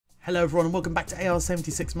Hello everyone and welcome back to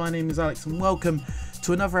AR76. My name is Alex and welcome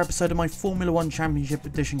to another episode of my Formula 1 Championship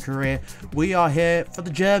Edition career. We are here for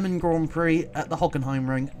the German Grand Prix at the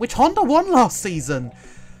Hockenheimring, which Honda won last season.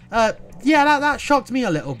 Yeah, that shocked me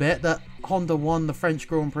a little bit that Honda won the French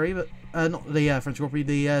Grand Prix, but not the French Grand Prix,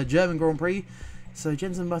 the German Grand Prix. So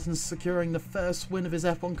Jenson Button's securing the first win of his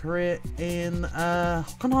F1 career in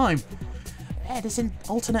Hockenheim. Yeah, this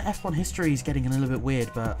alternate F1 history is getting a little bit weird,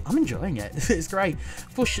 but I'm enjoying it. It's great.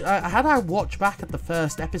 I had a watch back at the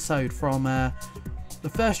first episode from the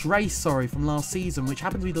first race, from last season, which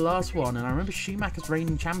happened to be the last one, and I remember Schumacher's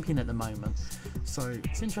reigning champion at the moment. So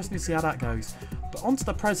it's interesting to see how that goes. But on to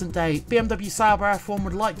the present day, BMW Sauber F1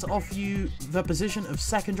 would like to offer you the position of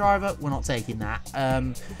second driver. We're not taking that.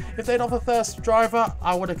 If they'd offer first driver,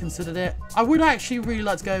 I would have considered it. I would actually really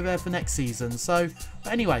like to go there for next season. So,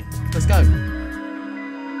 but anyway, let's go.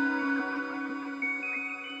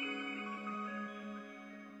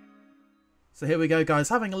 So here we go, guys,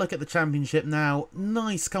 having a look at the championship now.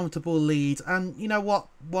 Nice comfortable lead, and you know what,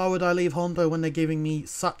 why would I leave Honda when they're giving me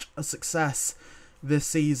such a success this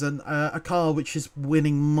season? A car which is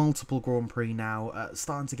winning multiple Grand Prix now,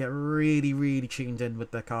 starting to get really tuned in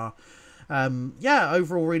with their car. Yeah,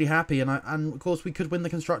 overall really happy, and of course we could win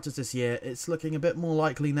the Constructors this year. It's looking a bit more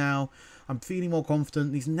likely now. I'm feeling more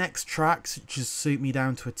confident. These next tracks just suit me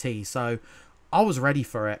down to a T, so I was ready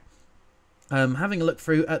for it. Having a look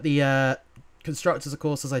through at the Constructors, of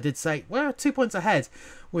course, as I did say, we're 2 points ahead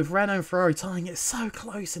with Renault and Ferrari tying it so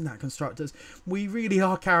close in that Constructors. We really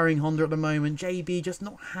are carrying Honda at the moment. JB just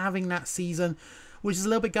not having that season, which is a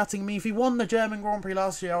little bit gutting me. If he won the German Grand Prix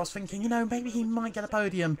last year, I was thinking, you know, maybe he might get a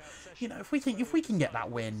podium. You know, if we can get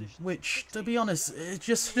that win, which, to be honest, it's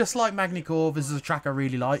just like Magny-Cours, this is a track I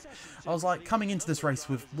really like. I was like coming into this race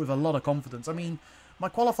with a lot of confidence. I mean, my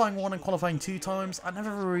qualifying 1 and qualifying 2 times, I never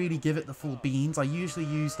really give it the full beans. I usually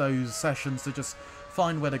use those sessions to just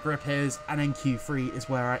find where the grip is, and then Q3 is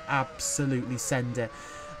where I absolutely send it.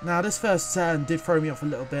 Now, this first turn did throw me off a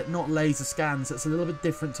little bit, not laser scans. So it's a little bit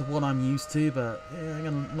different to what I'm used to, but yeah,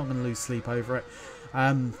 I'm not going to lose sleep over it.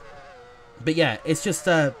 But yeah, it's just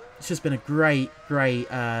been a great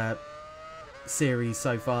series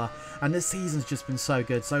so far, and this season's just been so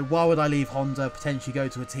good. So why would I leave Honda, potentially go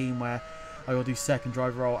to a team where I will do second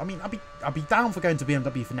driver role? I mean, I'll be down for going to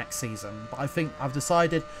BMW for next season, but I think I've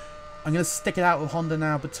decided I'm going to stick it out with Honda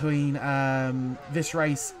now between this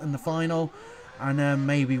race and the final, and then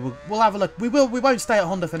maybe we'll have a look. We won't stay at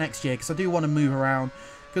Honda for next year because I do want to move around,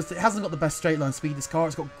 because it hasn't got the best straight line speed. This car,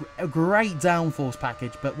 it's got a great downforce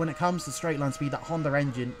package, but when it comes to straight line speed, that Honda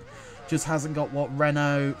engine just hasn't got what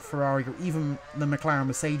Renault, Ferrari, or even the McLaren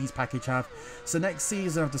Mercedes package have. So next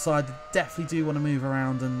season I've decided definitely do want to move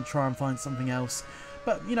around and try and find something else.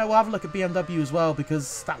 But, you know, we'll have a look at BMW as well,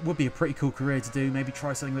 because that would be a pretty cool career to do. Maybe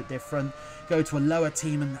try something a bit different, go to a lower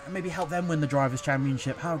team and maybe help them win the Drivers'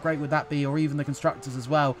 Championship. How great would that be? Or even the Constructors as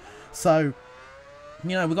well. So, you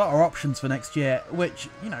know, we've got our options for next year, which,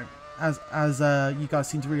 you know, as you guys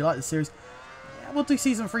seem to really like this series, we'll do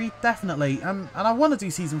Season 3, definitely. And I want to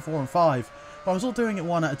do Season 4 and 5. But I'm sort of doing it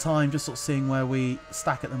one at a time, just sort of seeing where we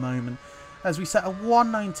stack at the moment. As we set a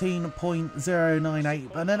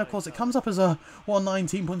 119.098. And then, of course, it comes up as a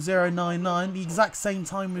 119.099. The exact same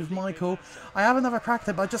time with Michael. I haven't ever cracked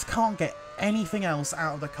it, but I just can't get anything else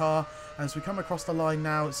out of the car. As we come across the line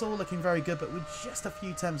now, it's all looking very good, but we're just a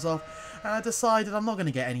few temps off. And I decided I'm not going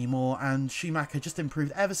to get any more. And Schumacher just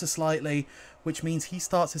improved ever so slightly, which means he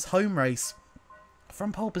starts his home race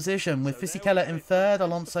from pole position with Fisichella in 3rd,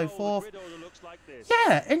 Alonso 4th.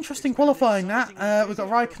 Yeah, interesting qualifying that. We've got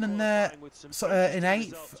Raikkonen there in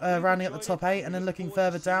 8th, rounding up the top 8, and then looking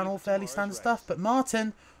further down, all fairly standard stuff. But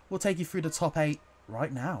Martin will take you through the top 8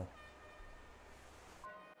 right now.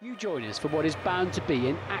 You join us for what is bound to be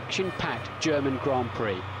an action-packed German Grand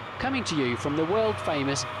Prix, coming to you from the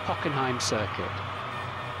world-famous Hockenheim circuit.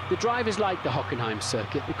 The drivers like the Hockenheim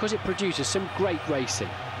circuit because it produces some great racing.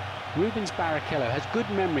 Rubens Barrichello has good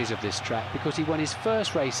memories of this track because he won his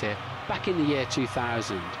first race here back in the year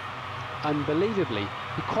 2000. Unbelievably,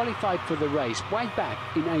 he qualified for the race way back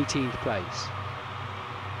in 18th place.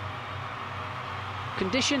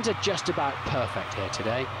 Conditions are just about perfect here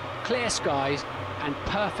today. Clear skies and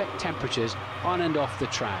perfect temperatures on and off the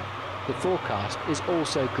track. The forecast is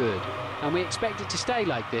also good, and we expect it to stay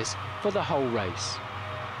like this for the whole race.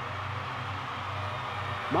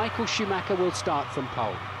 Michael Schumacher will start from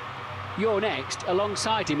pole. You're next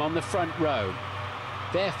alongside him on the front row.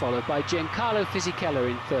 They're followed by Giancarlo Fisichella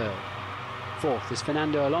in 3rd. 4th is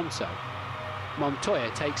Fernando Alonso.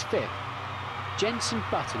 Montoya takes 5th. Jenson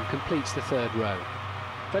Button completes the 3rd row.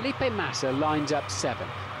 Felipe Massa lines up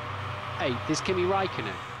 7th. 8th is Kimi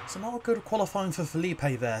Raikkonen. So not a good qualifying for Felipe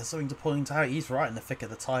there, something to point out. He's right in the thick of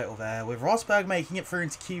the title there. With Rosberg making it through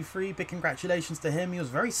into Q3, big congratulations to him. He was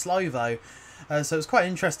very slow though, so it was quite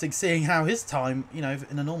interesting seeing how his time, you know,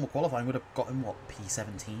 in a normal qualifying would have gotten, what,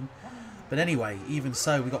 P17? But anyway, even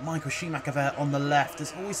so, we've got Michael Schumacher there on the left.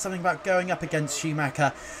 There's always something about going up against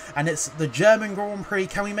Schumacher, and it's the German Grand Prix.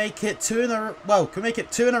 Can we make it two in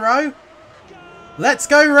a row? Let's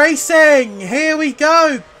go racing! Here we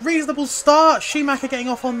go! Reasonable start. Schumacher getting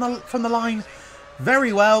off on from the line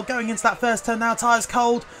very well. Going into that first turn now. Tyres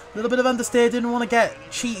cold. A little bit of understeer. Didn't want to get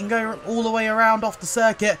cheat and go all the way around off the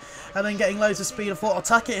circuit. And then getting loads of speed. I thought I'll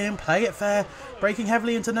tuck it in, play it fair. Braking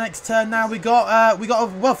heavily into the next turn now. We got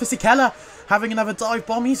Fisichella having another dive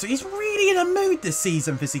bomb. He's really in a mood this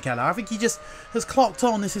season, Fisichella. I think he just has clocked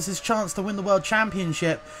on. This is his chance to win the World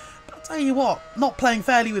Championship. Tell you what, not playing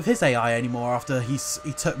fairly with his AI anymore after he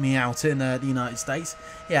took me out in the United States.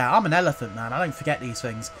 Yeah, I'm an elephant, man. I don't forget these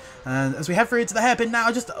things. And as we head through into the hairpin now,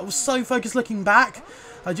 I was so focused looking back.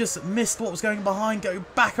 I just missed what was going behind. Go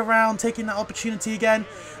back around, taking that opportunity again.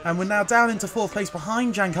 And we're now down into 4th place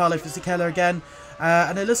behind Giancarlo Fisichella again.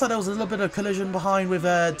 And it looks like there was a little bit of collision behind with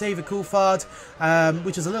David Coulthard,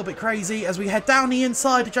 which is a little bit crazy. As we head down the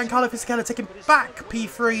inside, Giancarlo Fisichella taking back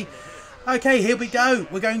P3. Okay, here we go.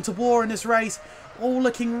 We're going to war in this race. All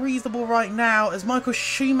looking reasonable right now as Michael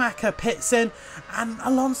Schumacher pits in. And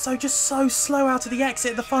Alonso just so slow out of the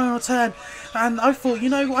exit at the final turn. And I thought, you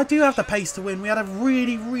know, I do have the pace to win. We had a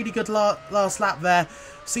really, really good last lap there.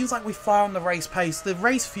 Seems like we found the race pace. The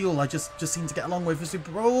race fuel I just seem to get along with.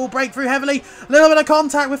 Break through heavily. A little bit of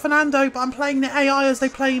contact with Fernando. But I'm playing the AI as they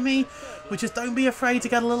play me. Which is don't be afraid to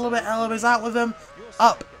get a little bit elbows out with them.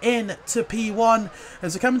 Up into P1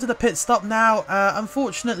 as we're coming to the pit stop now.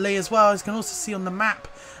 Unfortunately as well, as you can also see on the map,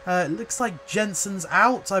 it looks like Jensen's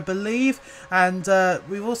out, I believe, and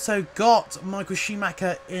we've also got Michael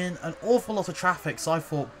Schumacher in an awful lot of traffic, so I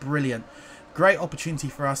thought brilliant. Great opportunity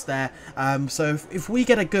for us there. So if we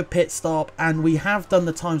get a good pit stop and we have done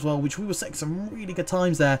the times well, which we were setting some really good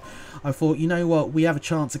times there, I thought, you know what, we have a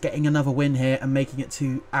chance of getting another win here and making it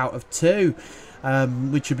 2 out of 2.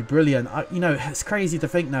 Which would be brilliant. You know, it's crazy to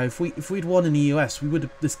think now. If we'd won in the US,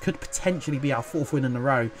 this could potentially be our 4th win in a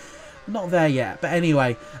row. Not there yet, but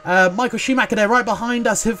anyway, Michael Schumacher there right behind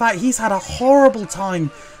us. In fact, he's had a horrible time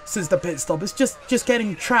since the pit stop. It's just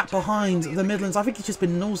getting trapped behind the Midlands. I think he's just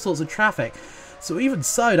been in all sorts of traffic. So even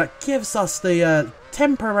so, that gives us the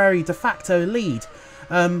temporary de facto lead.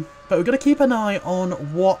 But we're going to keep an eye on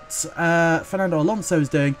what Fernando Alonso is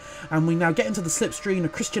doing. And we now get into the slipstream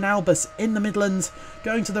of Christian Albus in the Midlands.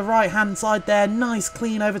 Going to the right-hand side there. Nice,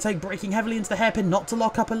 clean overtake. Braking heavily into the hairpin. Not to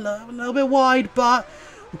lock up a little bit wide, but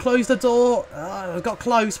we closed the door. Got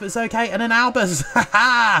close, but it's okay. And then Albus.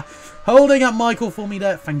 Holding up Michael for me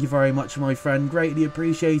there. Thank you very much, my friend. Greatly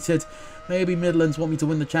appreciated. Maybe Midlands want me to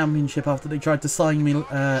win the championship after they tried to sign me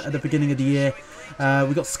at the beginning of the year.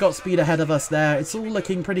 We've got Scott Speed ahead of us there. It's all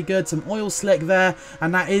looking pretty good. Some oil slick there.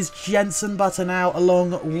 And that is Jensen Button-out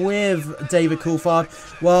along with David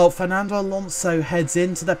Coulthard. Well, Fernando Alonso heads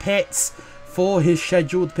into the pits for his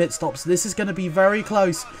scheduled pit stops. This is going to be very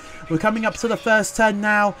close. We're coming up to the first turn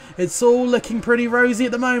now. It's all looking pretty rosy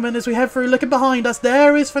at the moment as we head through. Looking behind us,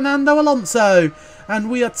 there is Fernando Alonso. And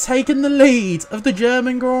we are taking the lead of the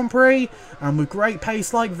German Grand Prix. And with great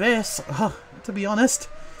pace like this, to be honest,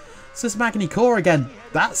 this is Magny Core again.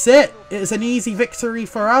 That's it. It is an easy victory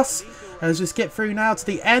for us. As we skip through now to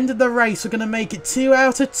the end of the race, we're going to make it 2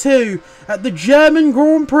 out of 2 at the German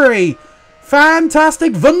Grand Prix.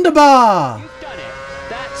 Fantastic, wunderbar. You've done it.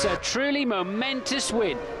 That's a truly momentous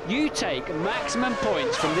win. You take maximum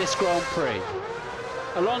points from this Grand Prix.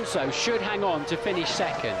 Alonso should hang on to finish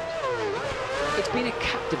second. It's been a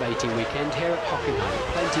captivating weekend here at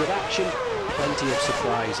Hockenheim. Plenty of action, plenty of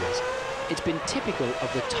surprises. It's been typical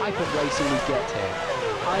of the type of racing we get here.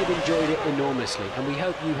 I've enjoyed it enormously, and we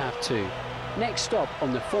hope you have too. Next stop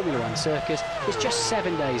on the Formula One circus is just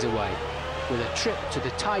 7 days away, with a trip to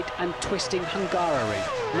the tight and twisting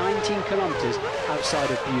Hungaroring, 19 kilometres outside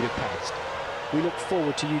of Budapest. We look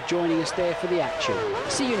forward to you joining us there for the action.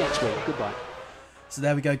 See you next week. Goodbye. So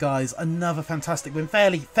there we go, guys. Another fantastic win.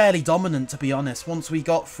 Fairly dominant, to be honest. Once we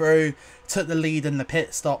got through, took the lead in the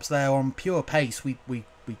pit stops there on pure pace. We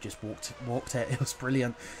just walked it. It was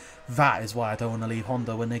brilliant. That is why I don't want to leave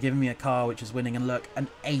Honda when they're giving me a car which is winning. And look, an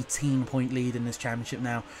 18-point lead in this championship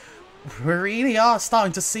now. We really are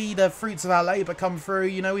starting to see the fruits of our labour come through.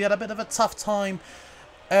 You know, we had a bit of a tough time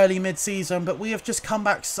early mid-season, but we have just come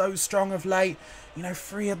back so strong of late. You know,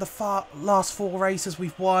 3 of the last 4 races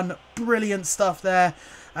we've won. Brilliant stuff there.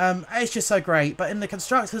 It's just so great. But in the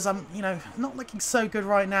constructors, I'm, not looking so good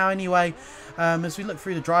right now anyway, as we look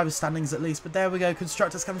through the driver's standings at least. But there we go,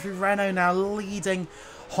 constructors coming through. Renault now leading,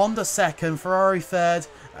 Honda second, Ferrari third,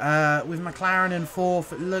 with McLaren in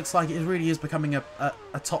fourth. It looks like it really is becoming a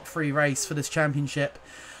top 3 race for this championship.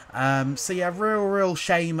 So yeah, real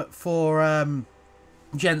shame for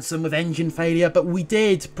Jensen with engine failure, but we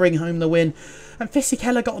did bring home the win, and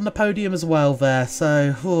Fisichella got on the podium as well there.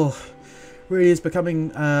 So really is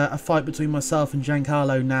becoming a fight between myself and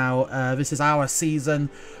Giancarlo now. This is our season,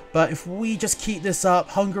 but if we just keep this up,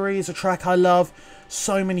 Hungary is a track I love.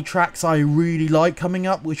 So many tracks I really like coming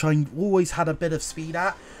up, which I always had a bit of speed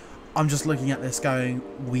at. I'm just looking at this going,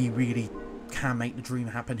 we really can make the dream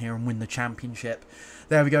happen here and win the championship.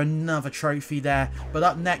 There we go, another trophy there. But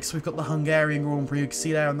up next, we've got the Hungarian Grand Prix. You can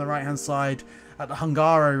see there on the right-hand side at the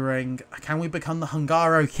Hungaro ring. Can we become the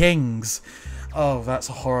Hungaro Kings? Oh, that's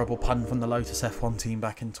a horrible pun from the Lotus F1 team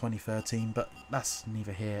back in 2013, but that's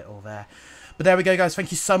neither here or there. But there we go, guys.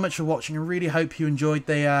 Thank you so much for watching. I really hope you enjoyed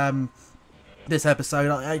the this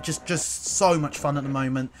episode. Just so much fun at the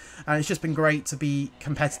moment, and it's just been great to be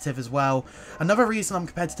competitive as well. Another reason I'm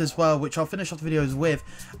competitive as well, which I'll finish off the videos with,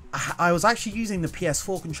 I was actually using the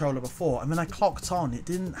PS4 controller before, and when I clocked on, it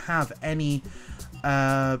didn't have any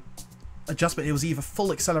adjustment. It was either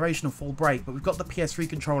full acceleration or full brake, but we've got the PS3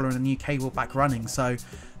 controller and a new cable back running, so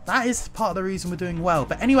that is part of the reason we're doing well.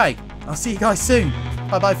 But anyway, I'll see you guys soon.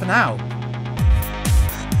 Bye bye for now.